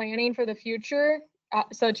to planning for the future,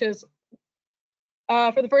 such as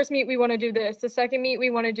for the first meet, we want to do this. The second meet, we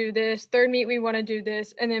want to do this. Third meet, we want to do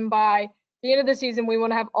this. And then by the end of the season, we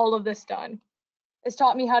want to have all of this done. It's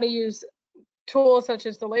taught me how to use tools such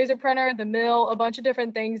as the laser printer, the mill, a bunch of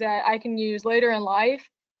different things that I can use later in life.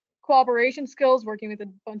 Cooperation skills, working with a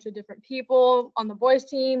bunch of different people on the boys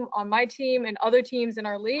team, on my team, and other teams in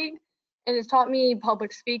our league. And it's taught me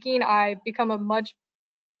public speaking. I become a much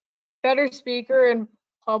better speaker in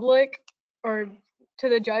public or to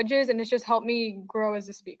the judges, and it's just helped me grow as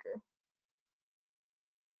a speaker.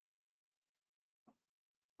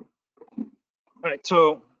 All right,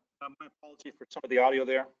 so my apology for some of the audio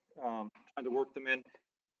there, trying to work them in.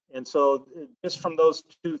 And so just from those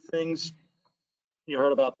two things, you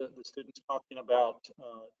heard about the students talking about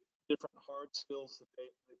different hard skills that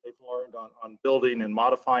they've learned on building and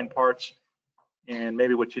modifying parts. And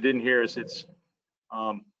maybe what you didn't hear is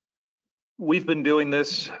we've been doing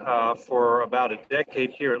this for about a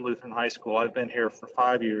decade here at Lutheran High School. I've been here for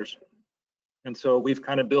 5 years. And so we've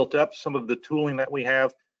kind of built up some of the tooling that we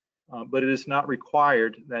have, but it is not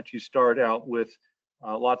required that you start out with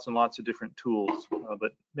lots and lots of different tools,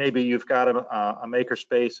 but maybe you've got a maker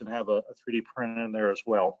space and have a 3D printer in there as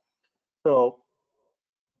well. So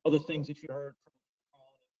other things that you heard from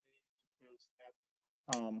is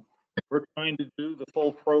that we're trying to do the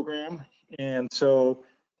full program, and so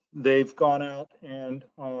they've gone out and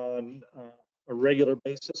on a regular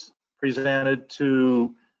basis presented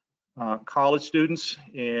to college students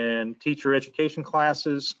in teacher education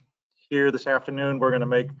classes. Here this afternoon, we're going to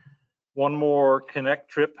make one more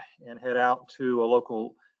connect trip and head out to a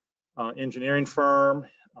local engineering firm,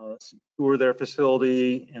 tour their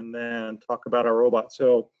facility, and then talk about our robot.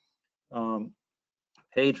 So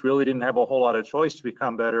Paige really didn't have a whole lot of choice to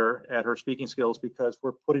become better at her speaking skills because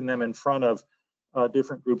we're putting them in front of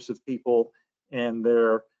different groups of people, and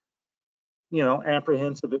they're,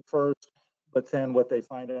 apprehensive at first, but then what they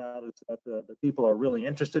find out is that the people are really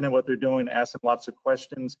interested in what they're doing, ask them lots of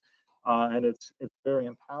questions, and it's very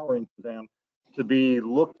empowering to them to be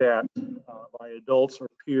looked at by adults or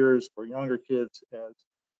peers or younger kids as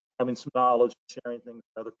having some knowledge, sharing things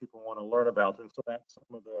that other people want to learn about. And so that's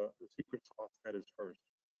some of the secret sauce that is first.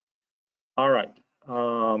 All right,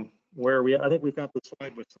 where are we at? I think we've got the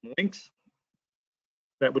slide with some links.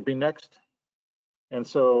 That would be next. And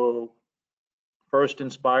so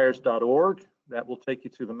firstinspires.org, that will take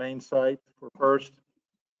you to the main site for FIRST,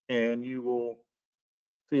 and you will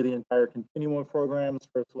see the entire continuum of programs,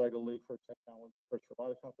 First Lego League, First Technology, First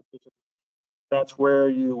Robotics Competition. That's where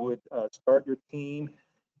you would start your team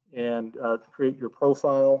and create your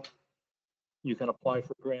profile. You can apply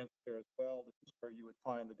for grants there as well. This is where you would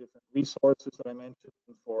find the different resources that I mentioned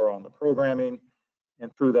for on the programming.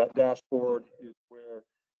 And through that dashboard is where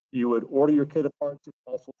you would order your kit of parts. It's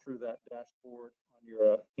also through that dashboard on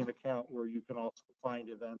your team account where you can also find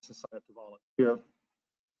events and sign up to volunteer.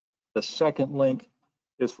 The second link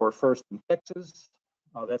is for First in Texas.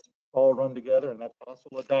 That's all run together, and that's also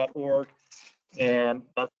a .org. And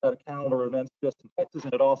that's got a calendar of events just in Texas,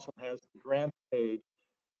 and it also has the grant page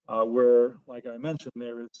where, like I mentioned,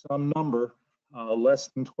 there is some number, less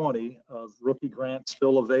than 20, of rookie grants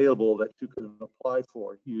still available that you can apply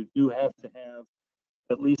for. You do have to have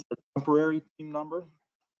at least a temporary team number.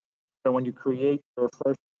 So when you create your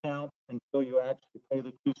first account, until you actually pay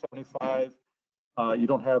the $275, you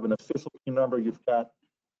don't have an official team number. You've got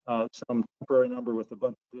some temporary number with a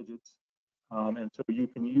bunch of digits. And so you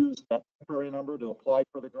can use that temporary number to apply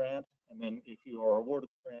for the grant. And then if you are awarded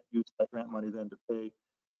the grant, use that grant money then to pay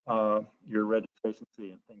your registration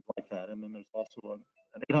fee and things like that. And then there's also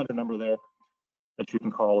an 800 number there that you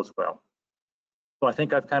can call as well. So I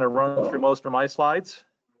think I've kind of run through most of my slides.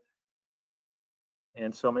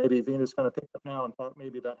 And so maybe Vena's going to pick up now and talk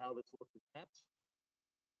maybe about how this looks at TAPS.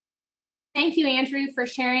 Thank you, Andrew, for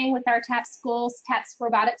sharing with our TAPS schools, TAPS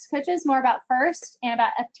robotics coaches, more about FIRST and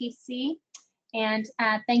about FTC. And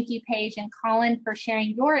thank you, Paige and Colin, for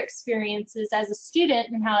sharing your experiences as a student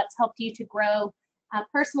and how it's helped you to grow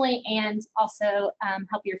personally and also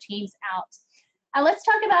help your teams out. Let's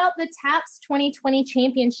talk about the TAPS 2020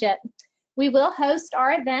 Championship. We will host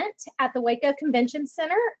our event at the Waco Convention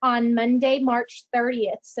Center on Monday, March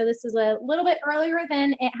 30th. So this is a little bit earlier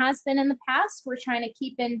than it has been in the past. We're trying to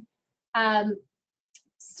keep in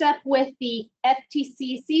step with the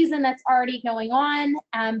FTC season that's already going on,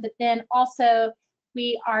 but then also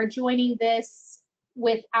we are joining this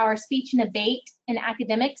with our speech and debate and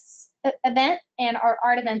academics event and our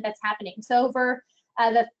art event that's happening. So over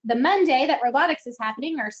the Monday that robotics is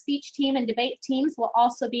happening, our speech team and debate teams will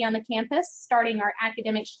also be on the campus starting our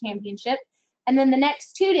academics championship. And then the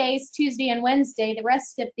next 2 days, Tuesday and Wednesday, the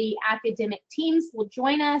rest of the academic teams will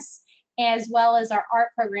join us, as well as our art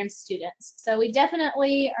program students. So we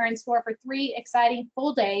definitely are in store for 3 exciting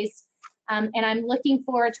full days. And I'm looking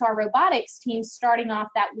forward to our robotics team starting off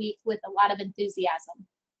that week with a lot of enthusiasm.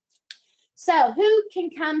 So who can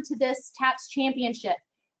come to this TAPS championship?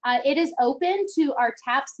 It is open to our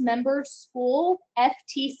TAPS member school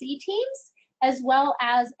FTC teams, as well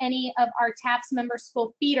as any of our TAPS member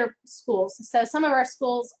school feeder schools. So some of our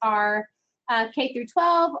schools are K through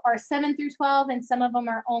 12 or 7 through 12, and some of them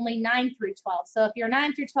are only 9 through 12. So if you're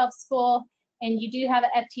 9 through 12 school and you do have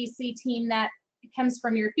an FTC team that comes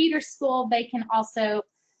from your feeder school, they can also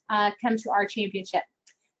come to our championship.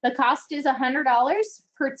 The cost is $100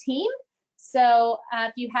 per team. So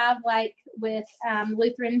if you have, like with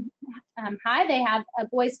Lutheran High, they have a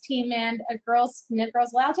boys team and a girls, no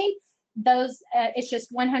girls allowed team. Those, it's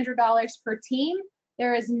just $100 per team.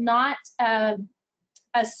 There is not a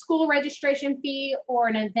school registration fee or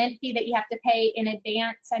an event fee that you have to pay in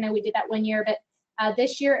advance. I know we did that one year, but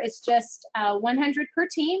this year it's just $100 per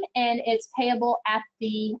team, and it's payable at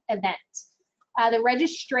the event. The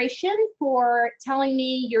registration for telling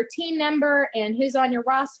me your team number and who's on your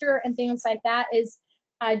roster and things like that is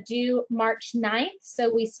due March 9th.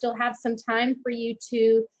 So we still have some time for you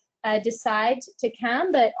to decide to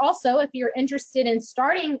come. But also, if you're interested in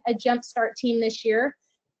starting a Jumpstart team this year,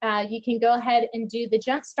 you can go ahead and do the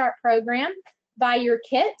Jumpstart program, buy your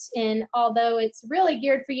kit. And although it's really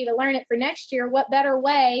geared for you to learn it for next year, what better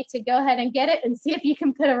way to go ahead and get it and see if you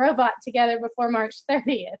can put a robot together before March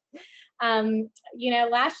 30th. You know,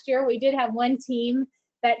 last year we did have one team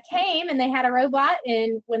that came and they had a robot,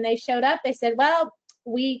 and when they showed up, they said, well,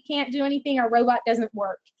 we can't do anything, our robot doesn't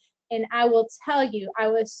work. And I will tell you, I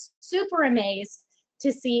was super amazed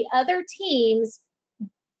to see other teams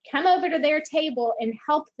come over to their table and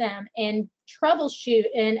help them and troubleshoot,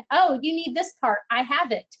 and oh, you need this part, I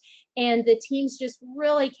have it. and the teams just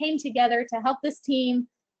really came together to help this team,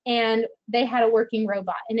 and they had a working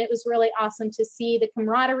robot. And it was really awesome to see the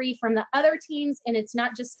camaraderie from the other teams, and it's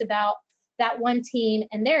not just about that one team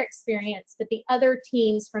and their experience, but the other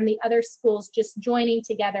teams from the other schools just joining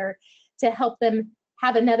together to help them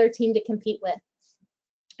have another team to compete with.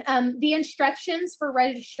 The instructions for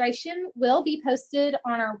registration will be posted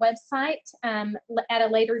on our website at a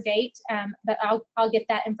later date, but I'll get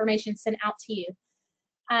that information sent out to you.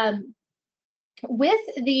 With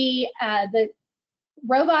the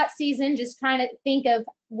robot season, just trying to think of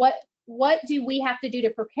what do we have to do to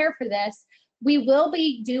prepare for this. We will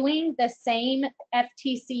be doing the same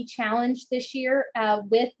FTC challenge this year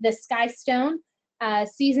with the Skystone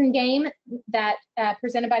season game that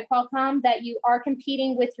presented by Qualcomm, that you are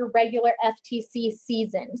competing with your regular FTC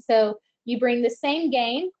season. So you bring the same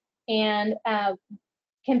game and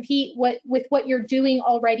compete with what you're doing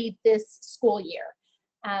already this school year.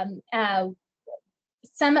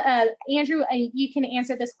 Andrew, you can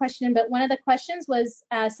answer this question, but one of the questions was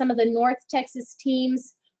some of the North Texas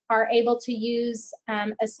teams are able to use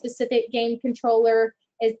a specific game controller.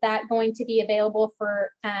 Is that going to be available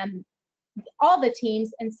for all the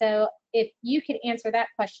teams? And so if you could answer that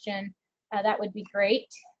question, that would be great.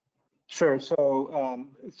 Sure. So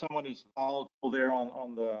someone is knowledgeable there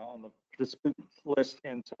on the participant list,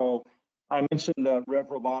 and so I mentioned that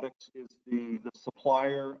Robotics is the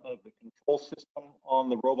supplier of the control system on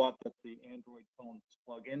the robot that the Android phones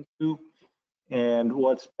plug into. And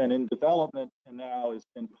what's been in development and now has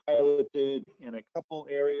been piloted in a couple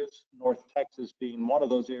areas, North Texas being one of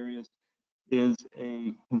those areas, is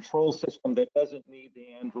a control system that doesn't need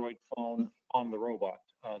the Android phone on the robot.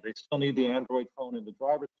 They still need the Android phone in the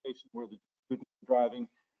driver's station where the student is driving.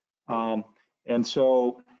 And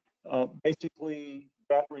so basically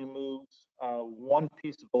that removes one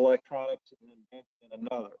piece of electronics and invents in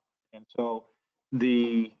another. And so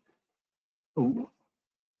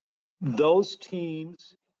those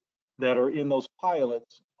teams that are in those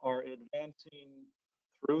pilots are advancing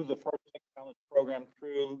through the First Tech Challenge program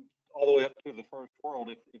through all the way up to the first world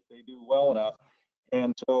if they do well enough.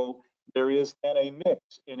 And so there is then a mix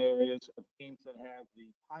in areas of teams that have the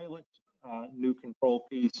pilot new control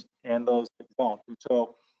piece and those that don't. And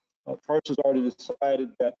so First has already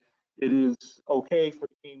decided that it is okay for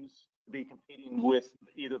teams to be competing with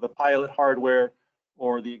either the pilot hardware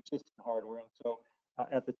or the existing hardware. And so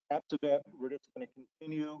at the TAPS event, we're just going to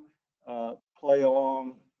continue play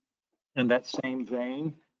along in that same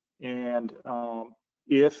vein. And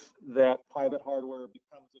if that private hardware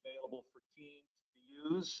becomes available for teams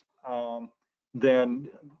to use, then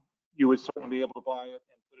you would certainly be able to buy it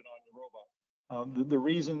and put it on your robot. The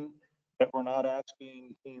reason that we're not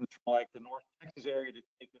asking teams from like the North Texas area to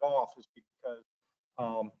take it off is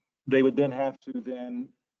because they would then have to then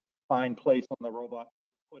find place on the robot,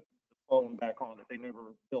 put the phone back on it. They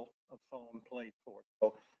never built a phone place for it.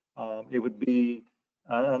 So it would be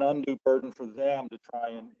an undue burden for them to try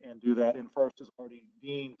and do that. And First has already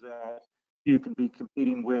deemed that you can be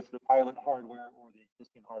competing with the pilot hardware or the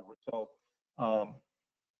existing hardware. So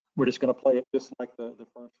we're just going to play it just like the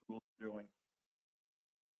First rule is doing.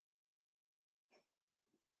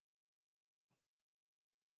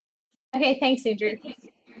 Okay, thanks, Andrew.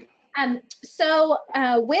 So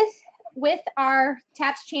with our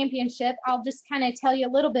TAPS championship, I'll just kind of tell you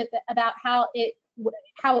a little bit about how it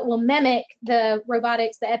will mimic the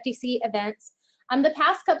robotics, the FTC events. The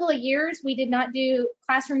past couple of years, we did not do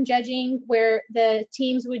classroom judging where the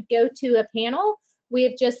teams would go to a panel. We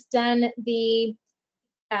have just done the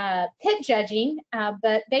pit judging,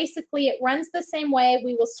 but basically it runs the same way.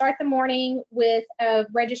 We will start the morning with a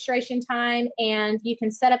registration time, and you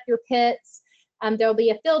can set up your pits. There'll be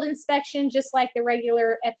a field inspection just like the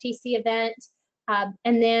regular FTC event,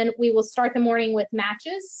 and then we will start the morning with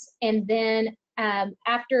matches, and then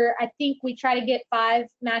after, I think we try to get 5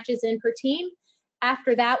 matches in per team.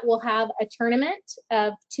 After that, we'll have a tournament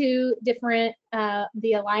of 2 different,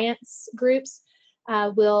 the alliance groups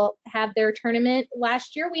will have their tournament.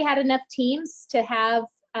 Last year, we had enough teams to have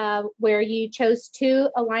where you chose 2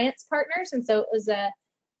 alliance partners. And so it was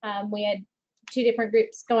we had 2 different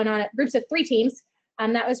groups going on, groups of 3 teams.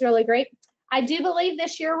 That was really great. I do believe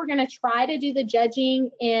this year we're going to try to do the judging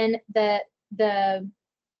in the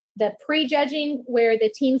pre-judging where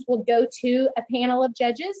the teams will go to a panel of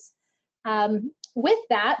judges. With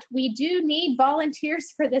that, we do need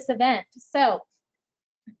volunteers for this event. So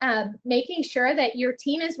making sure that your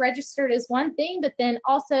team is registered is one thing, but then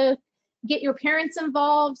also get your parents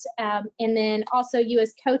involved, and then also you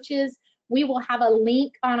as coaches. We will have a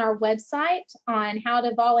link on our website on how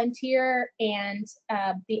to volunteer and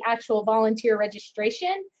the actual volunteer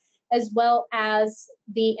registration. as well as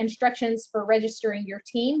the instructions for registering your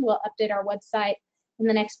team. We'll update our website in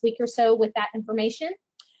the next week or so with that information.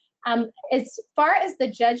 As far as the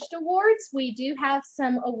judged awards, we do have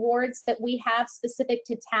some awards that we have specific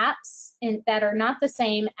to TAPS and that are not the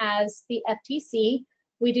same as the FTC.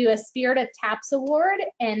 We do a Spirit of TAPS award,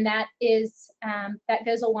 and that is that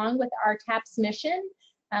goes along with our TAPS mission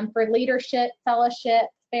for leadership, fellowship,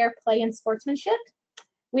 fair play, and sportsmanship.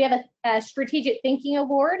 We have a strategic thinking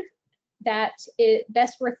award that it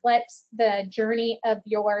best reflects the journey of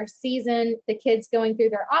your season, the kids going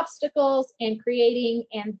through their obstacles and creating,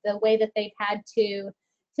 and the way that they've had to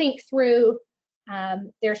think through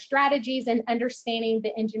their strategies and understanding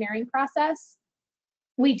the engineering process.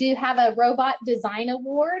 We do have a robot design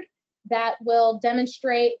award that will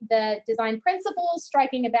demonstrate the design principles,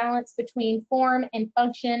 striking a balance between form and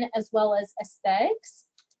function as well as aesthetics.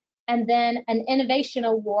 And then an innovation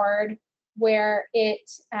award where it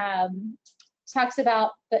talks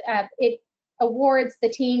about, it awards the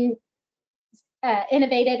team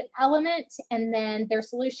innovative element and then their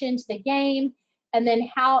solution to the game, and then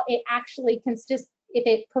how it actually consists, if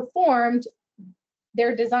it performed,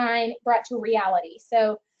 their design brought to reality.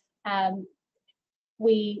 So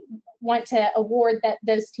we want to award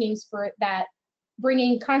those teams for that,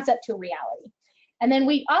 bringing concept to reality. And then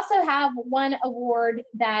we also have one award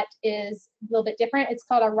that is a little bit different. It's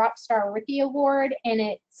called a Rockstar Rookie Award, and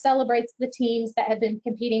it celebrates the teams that have been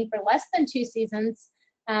competing for less than 2 seasons,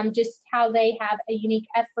 just how they have a unique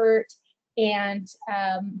effort, and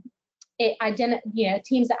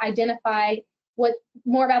teams that identify what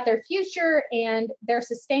more about their future and their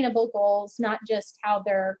sustainable goals, not just how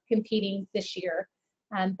they're competing this year,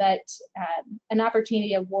 but an opportunity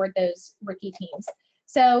to award those rookie teams.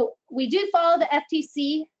 So we do follow the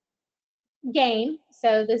FTC game.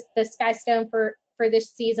 So the Sky Stone for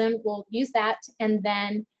this season, we'll use that. And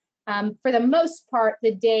then for the most part,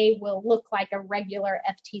 the day will look like a regular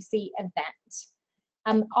FTC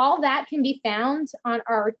event. All that can be found on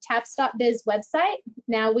our taps.biz website.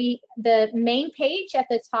 Now the main page at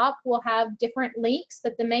the top will have different links,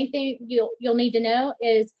 but the main thing you'll need to know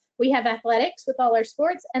is we have athletics with all our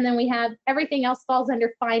sports, and then we have everything else falls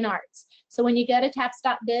under fine arts. So when you go to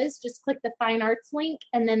taps.biz, just click the fine arts link,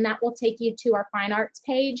 and then that will take you to our fine arts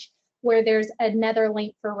page where there's another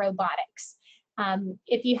link for robotics.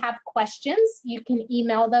 If you have questions, you can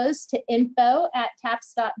email those to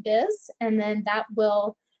info@taps.biz, and then that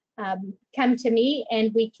will come to me,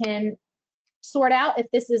 and we can sort out if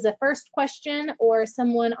this is a first question, or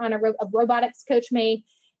someone on a robotics coach may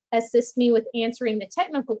assist me with answering the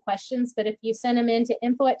technical questions. But if you send them in to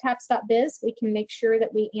info@taps.biz, we can make sure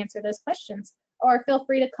that we answer those questions. Or feel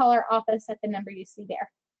free to call our office at the number you see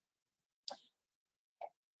there.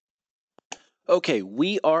 Okay,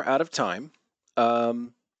 we are out of time.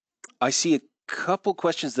 I see a couple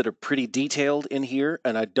questions that are pretty detailed in here,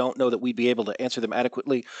 and I don't know that we'd be able to answer them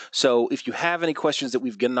adequately. So if you have any questions that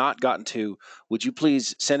we've not gotten to, would you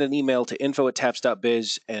please send an email to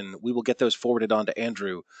info@taps.biz, and we will get those forwarded on to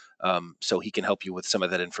Andrew so he can help you with some of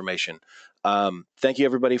that information. Thank you,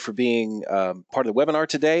 everybody, for being part of the webinar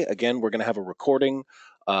today. Again, we're going to have a recording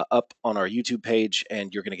up on our YouTube page,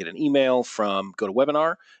 and you're going to get an email from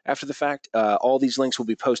GoToWebinar after the fact. All these links will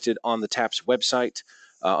be posted on the TAPS website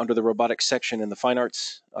under the robotics section in the fine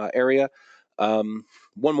arts area.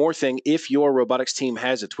 One more thing, if your robotics team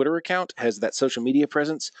has a Twitter account, has that social media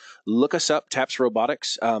presence, look us up, TAPS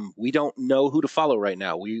Robotics. We don't know who to follow right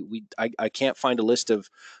now. I can't find a list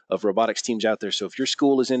of robotics teams out there. So if your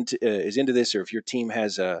school is into this, or if your team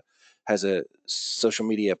has a social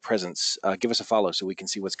media presence, give us a follow so we can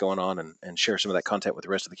see what's going on and share some of that content with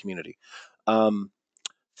the rest of the community.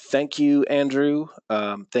 Thank you, Andrew.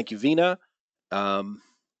 Thank you, Vina.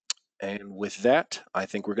 And with that, I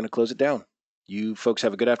think we're going to close it down. You folks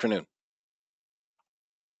have a good afternoon.